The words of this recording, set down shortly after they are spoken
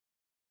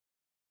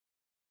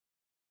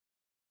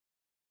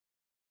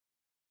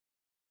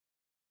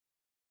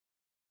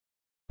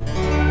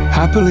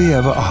happily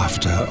ever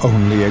after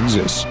only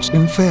exists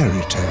in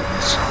fairy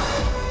tales.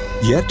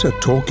 Yet a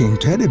talking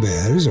teddy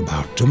bear is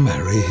about to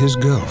marry his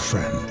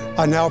girlfriend.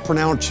 I now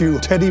pronounce you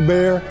teddy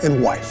bear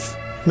and wife.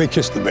 Let me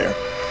kiss the bear.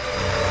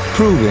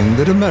 Proving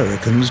that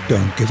Americans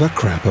don't give a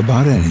crap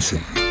about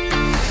anything.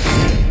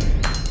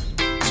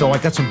 So I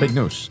got some big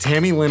news.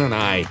 Tammy Lynn and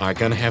I are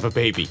gonna have a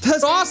baby.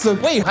 That's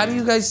awesome. Wait, how do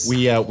you guys...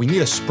 We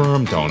need a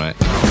sperm donor.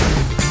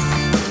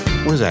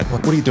 What is that?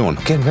 What are you doing?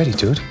 Getting ready,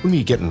 dude. What are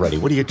you getting ready?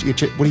 What are you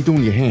doing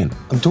with your hand?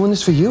 I'm doing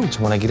this for you, so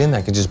when I get in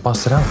there, I can just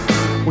bust it out.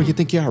 Well, you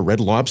think you are, a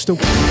red lobster?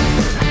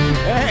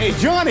 Hey,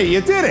 Johnny,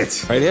 you did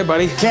it! Right here,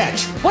 buddy.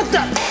 Catch. What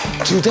the?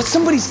 Dude, that's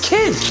somebody's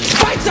kid.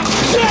 Fight some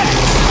shit!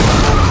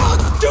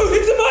 Dude,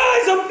 it's in my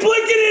eyes! I'm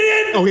blinking it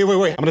in! Oh,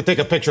 wait. I'm gonna take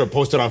a picture and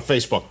post it on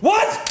Facebook.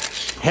 What?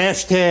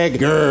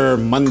 Hashtag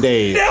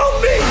Monday.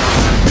 Help me!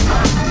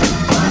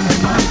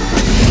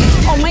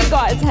 Oh my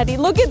God, Teddy,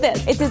 look at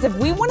this. It says if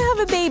we want to have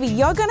a baby,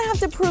 you're gonna have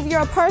to prove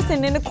you're a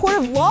person in a court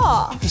of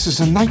law. This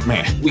is a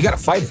nightmare. We gotta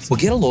fight it. We'll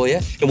get a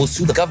lawyer, and we'll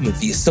sue the government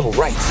for your civil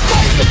rights.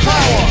 Fight the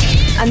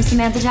power! I'm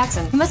Samantha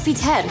Jackson. You must be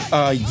Ted.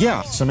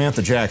 Yeah,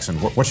 Samantha Jackson.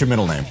 What's your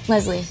middle name?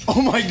 Leslie.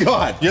 Oh my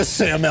God, you're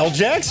Sam L.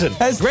 Jackson.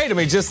 That's great. I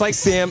mean, just like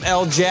Sam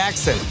L.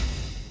 Jackson.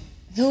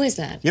 Who is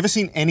that? You ever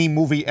seen any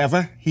movie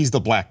ever? He's the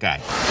black guy.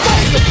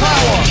 Fight the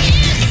power!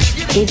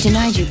 They've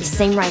denied you the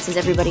same rights as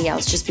everybody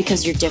else just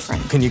because you're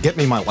different. Can you get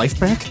me my life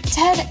back?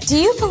 Ted, do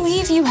you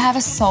believe you have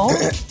a soul?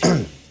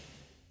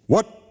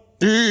 What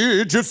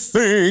did you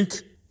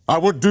think I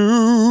would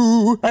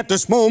do at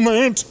this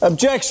moment?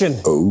 Objection.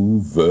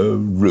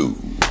 Overruled.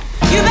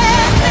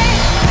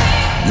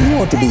 You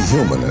want to be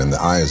human in the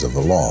eyes of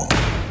the law.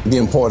 The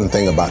important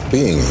thing about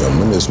being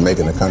human is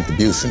making a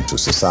contribution to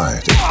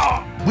society.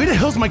 Where the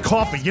hell's my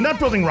coffee? You're not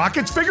building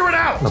rockets? Figure it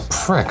out! What a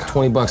prick.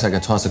 $20, I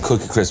can toss a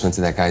cookie crisp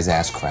into that guy's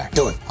ass crack.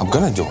 Do it. I'm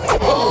gonna do it.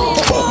 Oh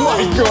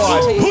my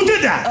God! Who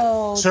did that?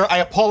 Sir, I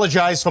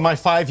apologize for my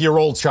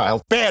 5-year-old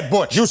child. Bad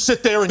Butch, you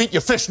sit there and eat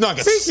your fish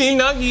nuggets. Fishy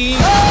nuggies.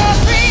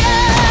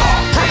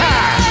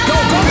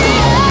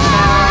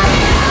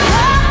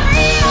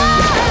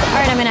 All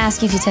right, I'm gonna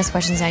ask you a few test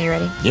questions now. You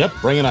ready? Yep,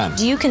 bring it on.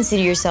 Do you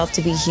consider yourself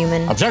to be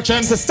human?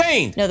 Objection.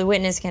 Sustained. No, the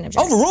witness can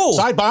object. Overruled.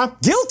 Sidebar.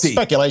 Guilty.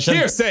 Speculation.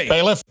 Hearsay.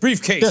 Bailiff.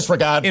 Briefcase.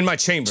 Disregard. In my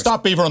chamber.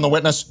 Stop Beaver on the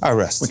witness.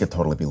 Arrest. We could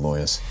totally be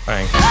lawyers.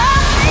 Bang.